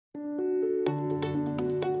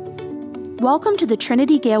Welcome to the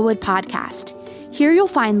Trinity Galewood podcast. Here you'll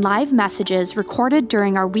find live messages recorded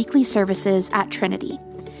during our weekly services at Trinity.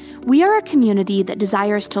 We are a community that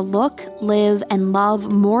desires to look, live, and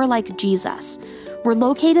love more like Jesus. We're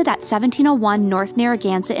located at 1701 North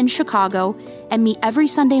Narragansett in Chicago and meet every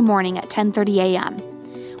Sunday morning at 10:30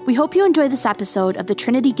 a.m. We hope you enjoy this episode of the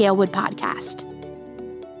Trinity Galewood podcast.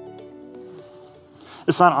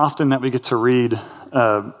 It's not often that we get to read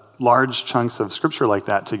large chunks of scripture like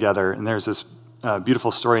that together. And there's this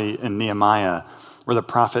beautiful story in Nehemiah where the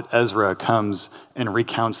prophet Ezra comes and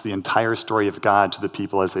recounts the entire story of God to the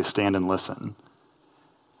people as they stand and listen.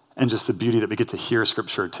 And just the beauty that we get to hear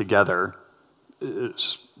scripture together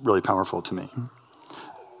is really powerful to me.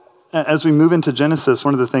 As we move into Genesis,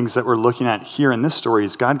 one of the things that we're looking at here in this story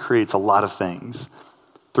is God creates a lot of things.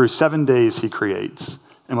 Through 7 days, he creates.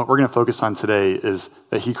 And what we're going to focus on today is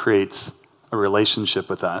that he creates a relationship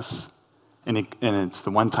with us. And it's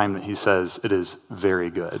the one time that he says it is very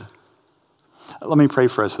good. Let me pray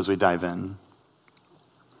for us as we dive in.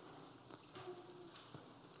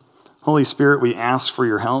 Holy Spirit, we ask for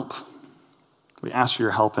your help. We ask for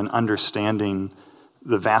your help in understanding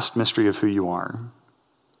the vast mystery of who you are.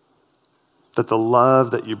 That the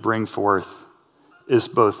love that you bring forth is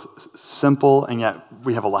both simple and yet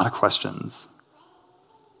we have a lot of questions.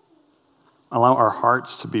 Allow our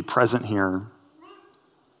hearts to be present here.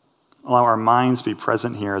 Allow our minds to be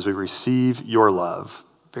present here as we receive your love.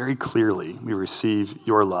 Very clearly, we receive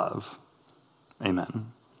your love. Amen.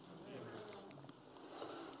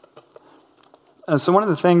 So one of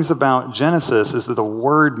the things about Genesis is that the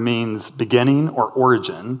word means beginning or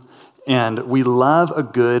origin, and we love a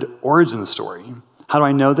good origin story. How do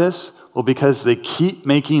I know this? Well, because they keep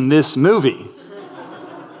making this movie.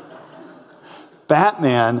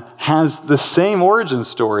 Batman has the same origin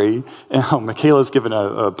story. And Michaela's given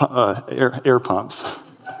air pumps.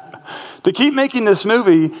 They keep making this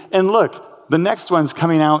movie, and look, the next one's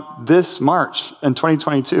coming out this March in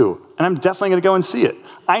 2022, and I'm definitely going to go and see it.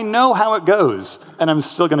 I know how it goes, and I'm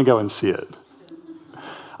still going to go and see it.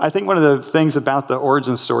 I think one of the things about the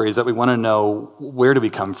origin story is that we want to know, where do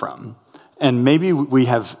we come from? And maybe we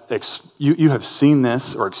have you have seen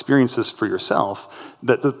this or experienced this for yourself,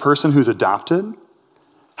 that the person who's adopted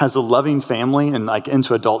has a loving family, and like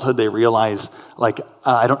into adulthood, they realize,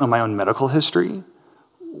 I don't know my own medical history.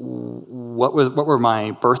 What were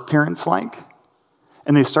my birth parents like?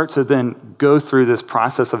 And they start to then go through this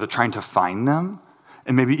process of trying to find them,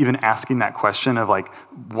 and maybe even asking that question of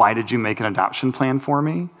why did you make an adoption plan for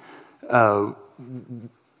me?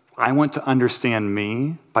 I want to understand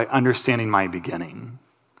me by understanding my beginning.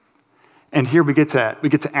 And here we get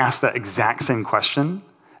to ask that exact same question,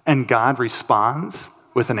 and God responds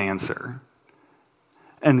with an answer.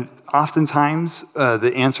 And oftentimes,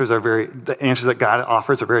 the answers that God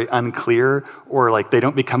offers are very unclear, or they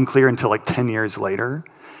don't become clear until 10 years later.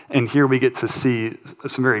 And here we get to see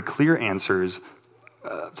some very clear answers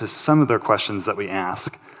to some of the questions that we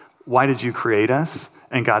ask. Why did you create us?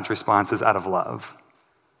 And God's response is out of love.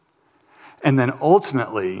 And then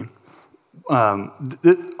ultimately, what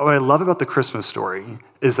I love about the Christmas story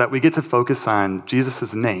is that we get to focus on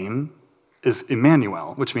Jesus' name is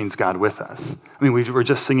Emmanuel, which means God with us. I mean, we were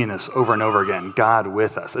just singing this over and over again, God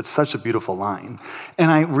with us. It's such a beautiful line. And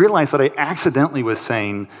I realized that I accidentally was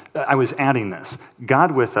adding this,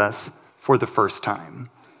 God with us for the first time.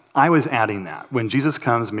 I was adding that. When Jesus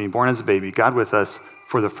comes, being born as a baby, God with us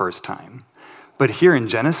for the first time. But here in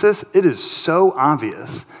Genesis, it is so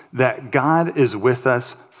obvious that God is with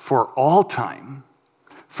us for all time,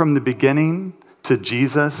 from the beginning to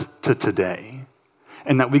Jesus to today.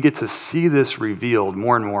 And that we get to see this revealed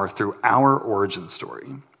more and more through our origin story.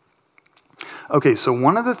 Okay, so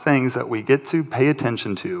one of the things that we get to pay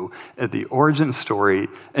attention to at the origin story,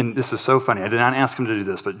 and this is so funny, I did not ask him to do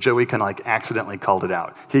this, but Joey kind of accidentally called it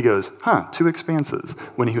out. He goes, 2 expanses,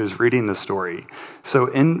 when he was reading the story. So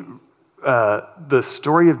in the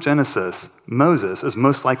story of Genesis, Moses is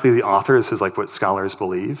most likely the author. This is what scholars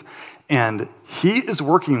believe. And he is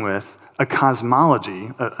working with a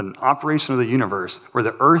cosmology, an operation of the universe where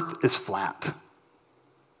the earth is flat.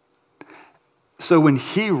 So when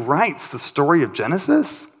he writes the story of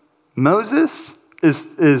Genesis, Moses we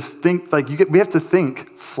have to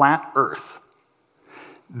think flat earth.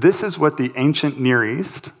 This is what the ancient Near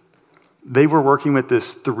East, they were working with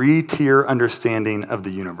this 3-tier understanding of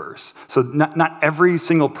the universe. So not every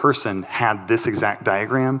single person had this exact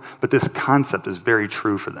diagram, but this concept is very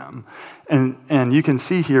true for them. And you can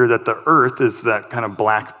see here that the earth is that kind of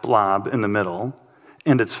black blob in the middle,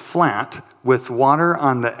 and it's flat with water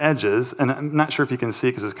on the edges, and I'm not sure if you can see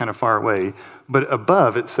it because it's kind of far away, but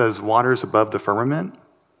above it says water's above the firmament.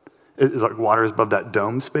 It's like water is above that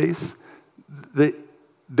dome space.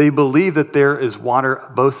 They believe that there is water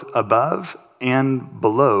both above and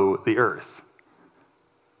below the earth.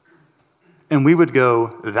 And we would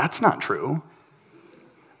go, that's not true.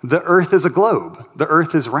 The earth is a globe. The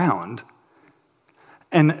earth is round.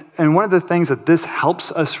 And one of the things that this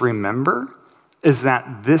helps us remember is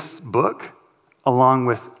that this book, along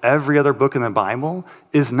with every other book in the Bible,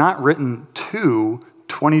 is not written to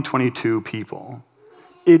 2022 people.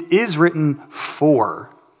 It is written for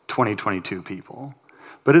 2022 people,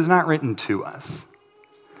 but it's not written to us.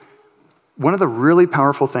 One of the really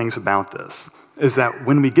powerful things about this is that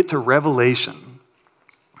when we get to Revelation,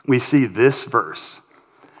 we see this verse: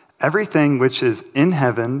 everything which is in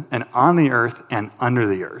heaven and on the earth and under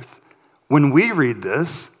the earth. When we read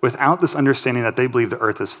this, without this understanding that they believe the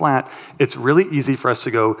earth is flat, it's really easy for us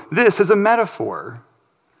to go, this is a metaphor.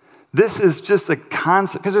 This is just a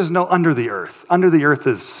concept, because there's no under the earth. Under the earth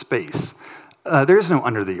is space. There's no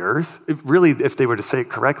under the earth. Really, if they were to say it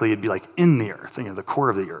correctly, it'd be like in the earth, the core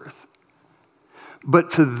of the earth.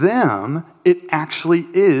 But to them, it actually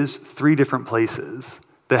is three different places: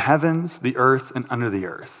 the heavens, the earth, and under the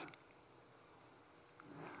earth.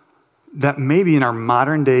 That maybe in our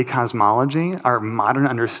modern day cosmology, our modern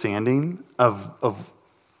understanding of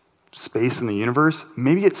space in the universe,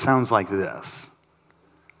 maybe it sounds like this: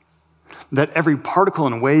 that every particle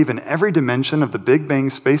and wave in every dimension of the Big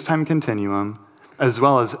Bang space-time continuum, as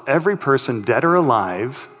well as every person dead or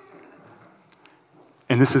alive,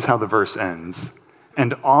 and this is how the verse ends,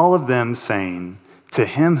 and all of them saying, to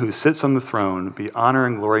him who sits on the throne be honor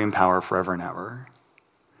and glory and power forever and ever.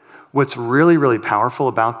 What's really, really powerful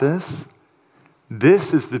about this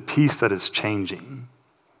is the piece that is changing.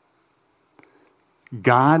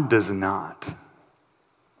 God does not.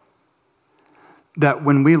 That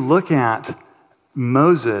when we look at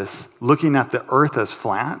Moses looking at the earth as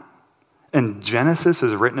flat, and Genesis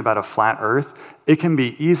is written about a flat earth, it can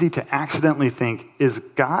be easy to accidentally think, is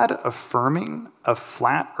God affirming a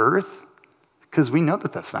flat earth? Because we know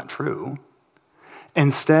that that's not true.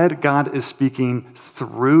 Instead, God is speaking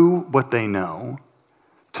through what they know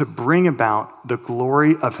to bring about the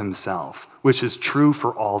glory of himself, which is true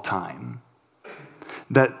for all time.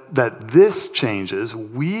 That this changes,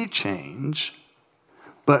 we change,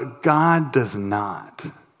 but God does not.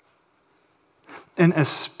 And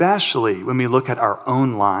especially when we look at our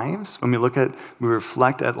own lives, we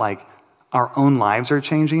reflect at like our own lives are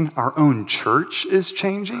changing, our own church is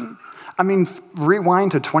changing. I mean,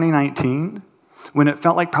 rewind to 2019, when it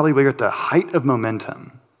felt like probably we were at the height of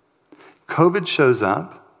momentum. COVID shows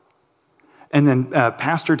up, and then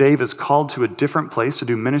Pastor Dave is called to a different place to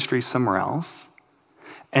do ministry somewhere else.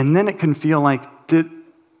 And then it can feel like, did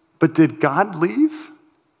God leave?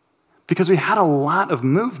 Because we had a lot of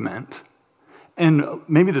movement. And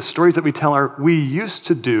maybe the stories that we tell are, we used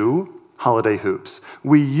to do holiday hoops.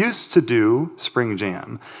 We used to do spring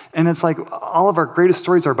jam. And it's like all of our greatest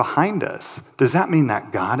stories are behind us. Does that mean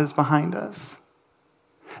that God is behind us?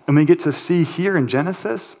 And we get to see here in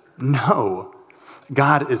Genesis, no,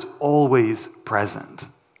 God is always present.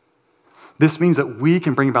 This means that we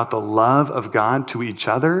can bring about the love of God to each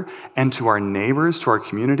other and to our neighbors, to our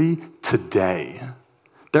community today.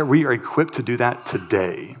 That we are equipped to do that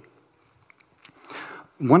today.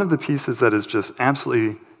 One of the pieces that is just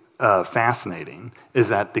absolutely fascinating is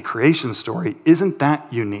that the creation story isn't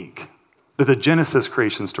that unique. That the Genesis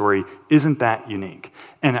creation story isn't that unique.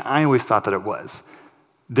 And I always thought that it was.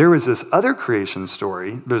 There was this other creation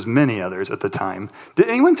story. There's many others at the time. Did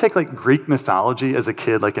anyone take like Greek mythology as a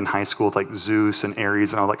kid, like in high school, like Zeus and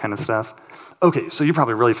Ares and all that kind of stuff? Okay, so you're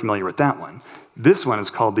probably really familiar with that one. This one is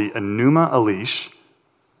called the Enuma Elish.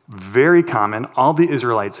 Very common. All the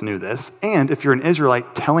Israelites knew this. And if you're an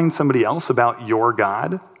Israelite telling somebody else about your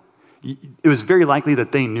God, it was very likely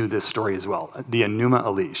that they knew this story as well, the Enuma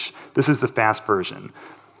Elish. This is the fast version.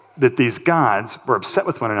 That these gods were upset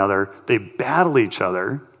with one another, they battle each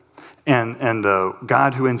other, and the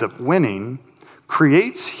God who ends up winning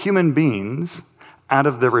creates human beings out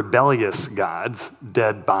of the rebellious God's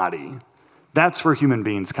dead body. That's where human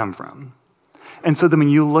beings come from. And so then when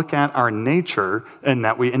you look at our nature and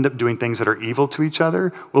that we end up doing things that are evil to each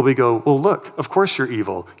other, well, we go, well, look, of course you're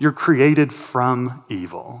evil. You're created from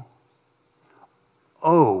evil.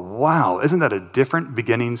 Oh, wow, isn't that a different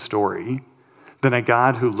beginning story than a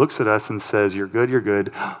God who looks at us and says, you're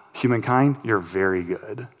good. Humankind, you're very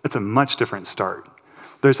good. It's a much different start.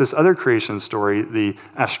 There's this other creation story, the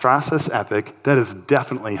Astrasis epic. That is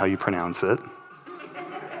definitely how you pronounce it.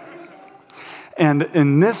 And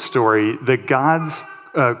in this story, the gods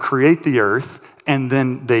create the earth, and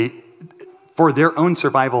then they, for their own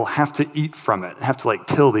survival, have to eat from it, have to like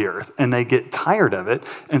till the earth, and they get tired of it.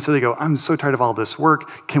 And so they go, I'm so tired of all this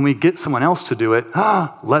work. Can we get someone else to do it?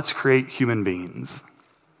 Let's create human beings.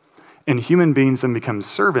 And human beings then become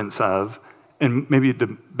servants of, and maybe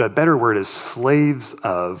the better word is slaves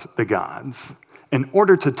of the gods, in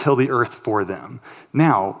order to till the earth for them.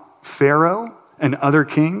 Now, Pharaoh and other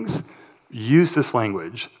kings use this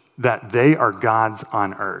language that they are gods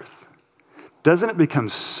on earth. Doesn't it become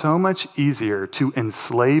so much easier to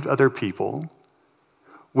enslave other people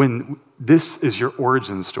when this is your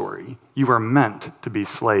origin story? You are meant to be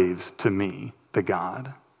slaves to me, the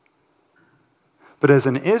God. But as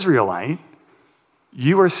an Israelite,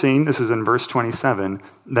 you are seeing, this is in verse 27,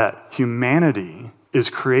 that humanity is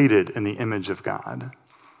created in the image of God.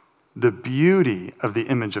 The beauty of the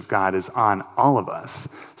image of God is on all of us.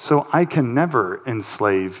 So I can never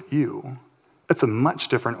enslave you. It's a much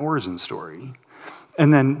different origin story.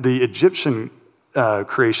 And then the Egyptian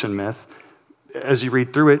creation myth, as you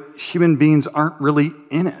read through it, human beings aren't really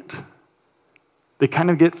in it. They kind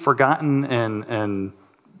of get forgotten and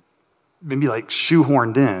maybe like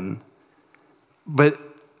shoehorned in. But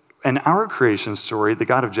in our creation story, the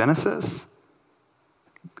God of Genesis,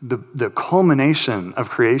 the culmination of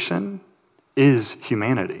creation is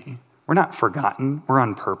humanity. We're not forgotten, we're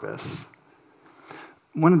on purpose.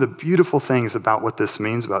 One of the beautiful things about what this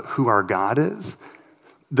means about who our God is,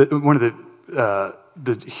 one of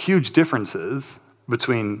the huge differences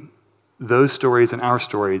between those stories and our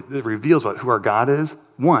story that reveals about who our God is,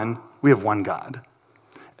 one, we have one God.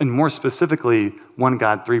 And more specifically, one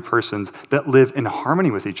God, three persons that live in harmony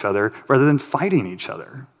with each other rather than fighting each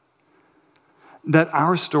other. That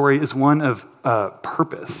our story is one of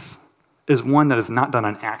purpose, is one that is not done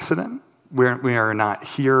on accident. We are not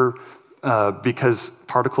here because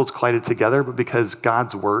particles collided together, but because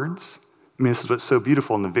God's words, I mean, this is what's so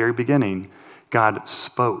beautiful. In the very beginning, God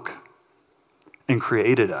spoke and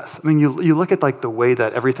created us. I mean, you look at like the way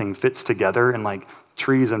that everything fits together and like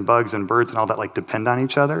trees and bugs and birds and all that like depend on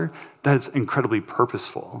each other. That is incredibly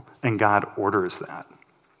purposeful, and God orders that.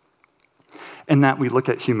 And that we look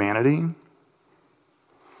at humanity,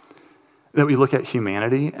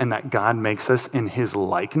 and that God makes us in his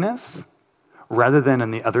likeness, rather than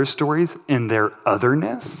in the other stories, in their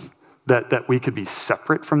otherness, that we could be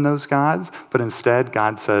separate from those gods, but instead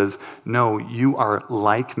God says, no, you are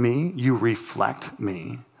like me, you reflect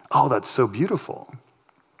me. Oh, that's so beautiful.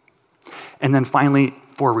 And then finally,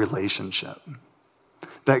 for relationship,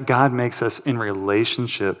 that God makes us in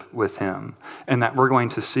relationship with him, and that we're going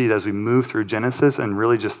to see that as we move through Genesis and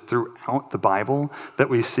really just throughout the Bible, that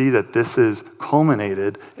we see that this is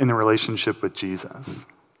culminated in the relationship with Jesus.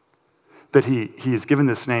 That he has given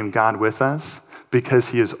this name, God with us, because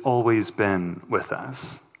he has always been with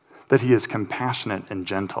us. That he is compassionate and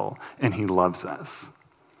gentle, and he loves us.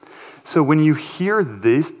 So when you hear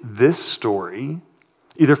this story,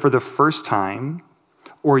 either for the first time,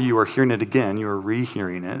 or you are hearing it again, you are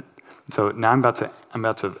rehearing it. So now I'm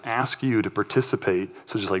about to ask you to participate,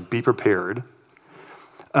 so just like be prepared.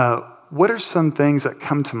 What are some things that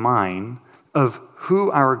come to mind of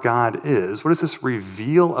who our God is? What does this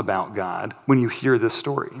reveal about God when you hear this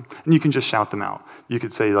story? And you can just shout them out. You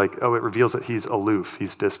could say like, oh, it reveals that he's aloof,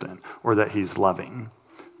 he's distant, or that he's loving.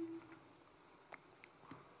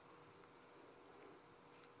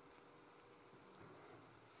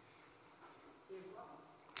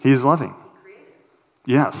 He is loving.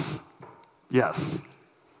 Yes. Yes.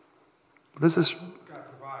 What is this? God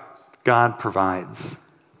provides. God provides.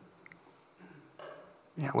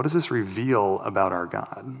 Yeah, what does this reveal about our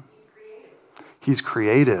God? He's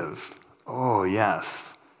creative. Oh,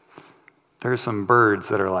 yes. There are some birds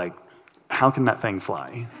that are like, how can that thing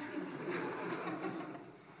fly?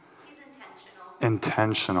 He's intentional.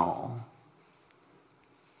 Intentional.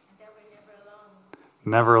 That we're never alone.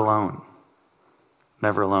 Never alone.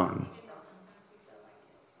 Never alone. Even though sometimes we feel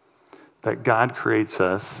like it. That God creates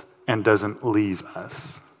us and doesn't leave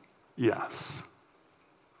us. Yes.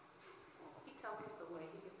 He tells us the way.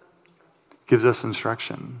 He gives us instructions. Gives us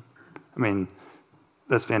instruction. I mean,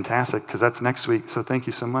 that's fantastic because that's next week. So thank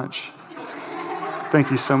you so much. Thank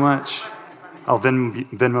you so much. I'll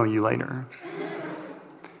Venmo you later.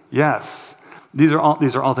 Yes, these are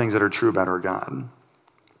all things that are true about our God.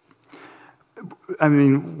 I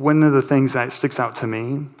mean, one of the things that sticks out to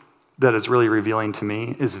me that is really revealing to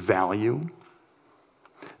me is value.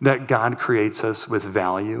 That God creates us with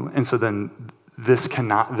value, and so then this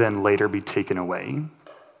cannot then later be taken away.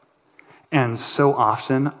 And so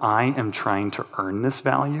often I am trying to earn this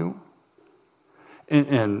value.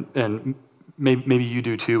 And maybe you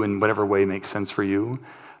do too in whatever way makes sense for you.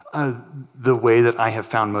 The way that I have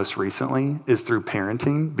found most recently is through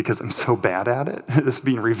parenting, because I'm so bad at it. It's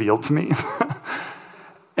being revealed to me.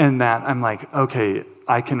 And that I'm like, okay,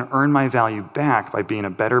 I can earn my value back by being a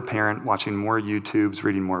better parent, watching more YouTubes,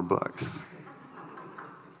 reading more books.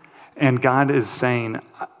 And God is saying,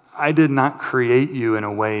 I did not create you in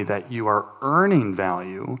a way that you are earning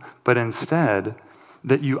value, but instead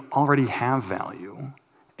that you already have value.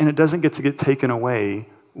 And it doesn't get to get taken away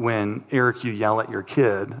when, Eric, you yell at your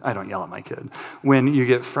kid. I don't yell at my kid. When you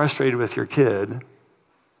get frustrated with your kid,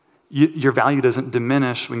 your value doesn't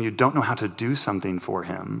diminish when you don't know how to do something for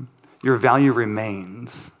him. Your value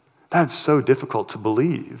remains. That's so difficult to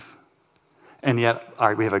believe. And yet,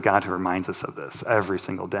 we have a God who reminds us of this every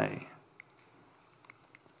single day.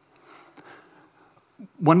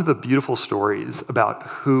 One of the beautiful stories about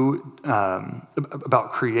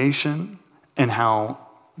about creation and how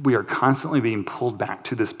we are constantly being pulled back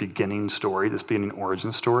to this beginning story, this beginning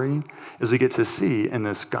origin story, is we get to see in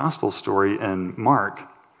this gospel story in Mark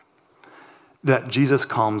that Jesus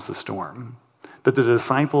calms the storm, that the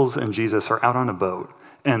disciples and Jesus are out on a boat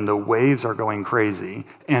and the waves are going crazy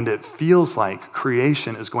and it feels like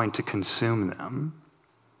creation is going to consume them.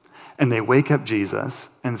 And they wake up Jesus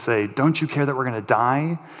and say, don't you care that we're going to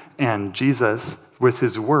die? And Jesus, with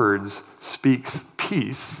his words, speaks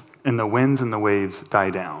peace, and the winds and the waves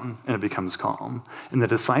die down, and it becomes calm. And the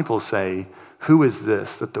disciples say, who is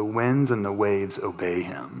this that the winds and the waves obey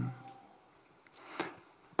him?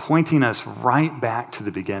 Pointing us right back to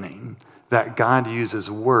the beginning, that God uses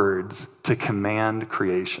words to command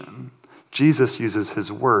creation. Jesus uses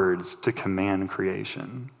his words to command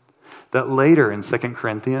creation. That later in 2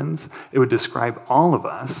 Corinthians, it would describe all of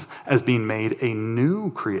us as being made a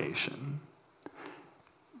new creation.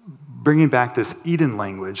 Bringing back this Eden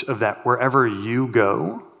language of that wherever you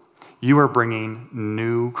go, you are bringing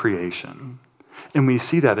new creation. And we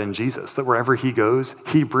see that in Jesus, that wherever he goes,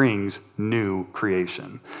 he brings new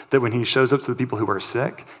creation. That when he shows up to the people who are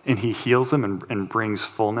sick and he heals them and brings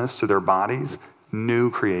fullness to their bodies,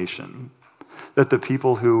 new creation. That the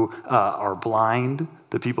people who are blind,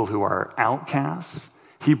 the people who are outcasts,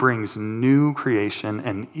 he brings new creation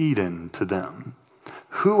and Eden to them.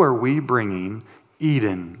 Who are we bringing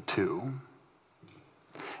Eden to?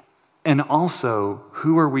 And also,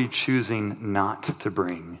 who are we choosing not to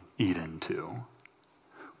bring Eden to?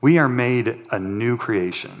 We are made a new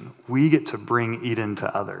creation. We get to bring Eden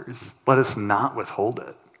to others. Let us not withhold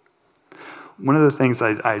it. One of the things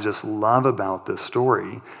I just love about this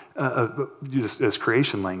story, this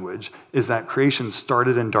creation language, is that creation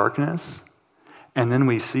started in darkness, and then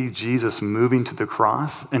we see Jesus moving to the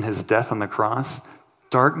cross and his death on the cross.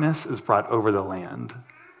 Darkness is brought over the land.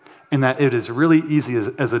 And that it is really easy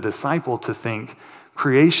as a disciple to think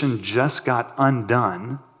creation just got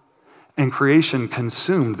undone and creation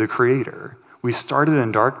consumed the creator. We started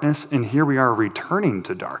in darkness and here we are returning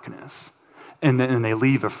to darkness. And then they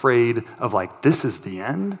leave afraid of like, this is the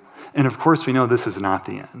end? And of course we know this is not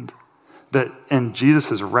the end. That in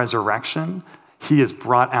Jesus' resurrection, he has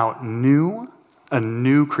brought out a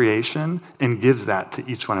new creation and gives that to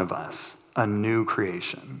each one of us, a new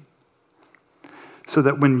creation. So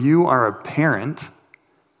that when you are a parent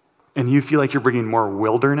and you feel like you're bringing more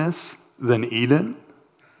wilderness than Eden,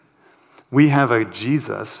 we have a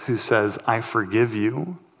Jesus who says, I forgive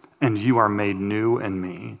you and you are made new in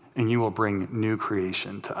me and you will bring new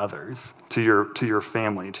creation to others, to your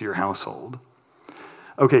family, to your household.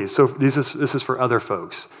 Okay, so this is for other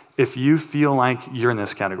folks. If you feel like you're in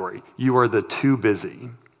this category, you are the too busy,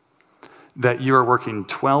 that you are working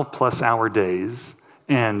 12 plus hour days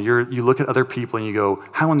and you look at other people and you go,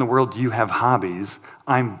 how in the world do you have hobbies?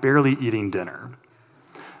 I'm barely eating dinner.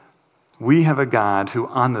 We have a God who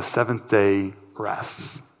on the seventh day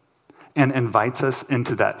rests and invites us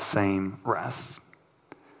into that same rest.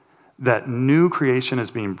 That new creation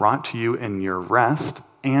is being brought to you in your rest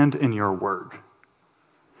and in your work.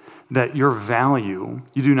 That your value,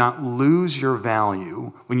 you do not lose your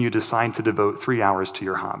value when you decide to devote 3 hours to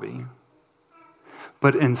your hobby.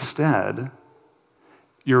 But instead,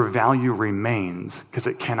 your value remains because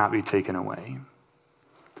it cannot be taken away.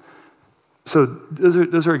 So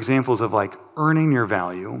those are examples of like earning your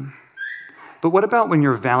value. But what about when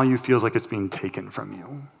your value feels like it's being taken from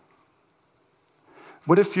you?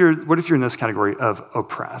 What if you're in this category of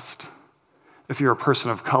oppressed? If you're a person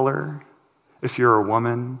of color, if you're a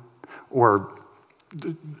woman, or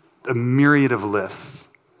a myriad of lists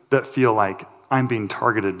that feel like I'm being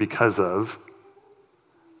targeted because of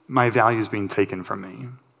my values being taken from me.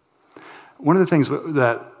 One of the things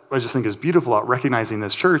that I just think is beautiful about recognizing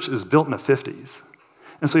this church is built in the 50s.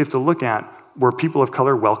 And so you have to look at Were people of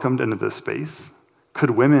color welcomed into this space? Could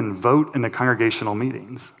women vote in the congregational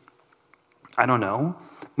meetings? I don't know.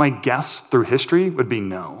 My guess through history would be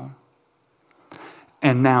no.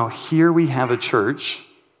 And now here we have a church,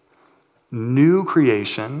 new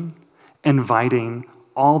creation, inviting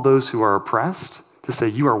all those who are oppressed to say,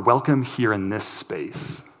 you are welcome here in this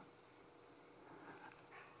space.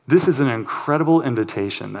 This is an incredible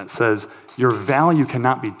invitation that says your value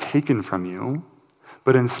cannot be taken from you,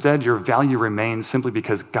 but instead your value remains simply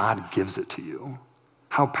because God gives it to you.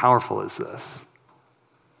 How powerful is this?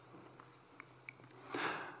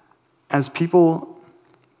 As people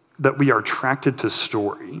that we are attracted to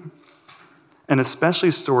story, and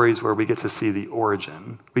especially stories where we get to see the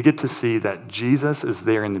origin, we get to see that Jesus is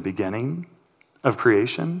there in the beginning of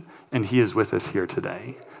creation, and he is with us here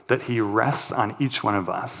today, that he rests on each one of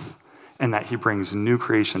us, and that he brings new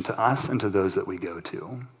creation to us and to those that we go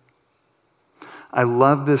to. I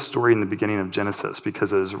love this story in the beginning of Genesis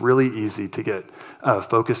because it is really easy to get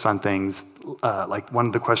focused on things. Like one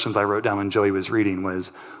of the questions I wrote down when Joey was reading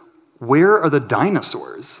was, where are the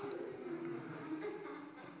dinosaurs?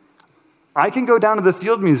 I can go down to the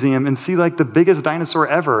Field Museum and see like the biggest dinosaur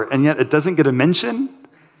ever, and yet it doesn't get a mention?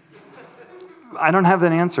 I don't have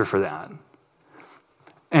an answer for that.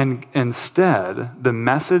 And instead, the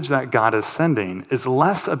message that God is sending is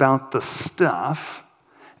less about the stuff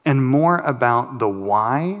and more about the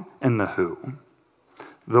why and the who.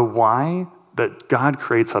 The why that God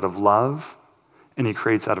creates out of love and he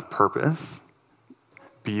creates out of purpose,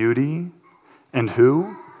 beauty, and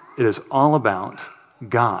who? It is all about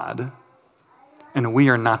God, and we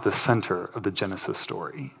are not the center of the Genesis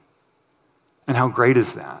story. And how great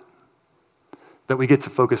is that? That we get to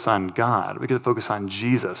focus on God. We get to focus on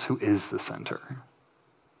Jesus, who is the center.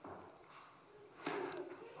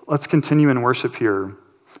 Let's continue in worship here,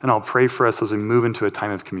 and I'll pray for us as we move into a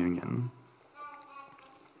time of communion.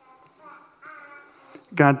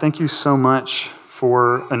 God, thank you so much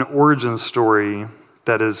for an origin story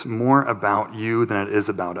that is more about you than it is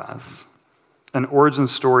about us. An origin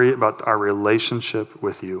story about our relationship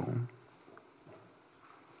with you.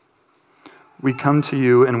 We come to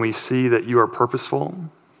you and we see that you are purposeful.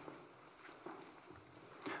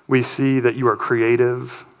 We see that you are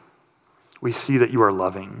creative. We see that you are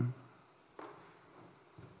loving.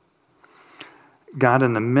 God,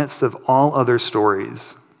 in the midst of all other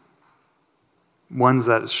stories, ones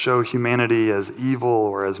that show humanity as evil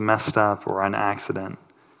or as messed up or an accident,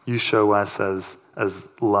 you show us as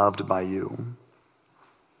loved by you.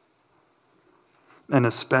 And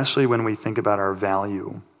especially when we think about our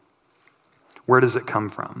value, where does it come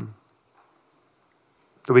from?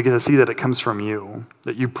 That we get to see that it comes from you,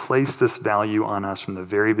 that you place this value on us from the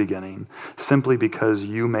very beginning, simply because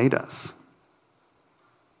you made us.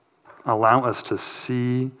 Allow us to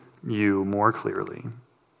see you more clearly.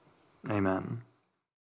 Amen.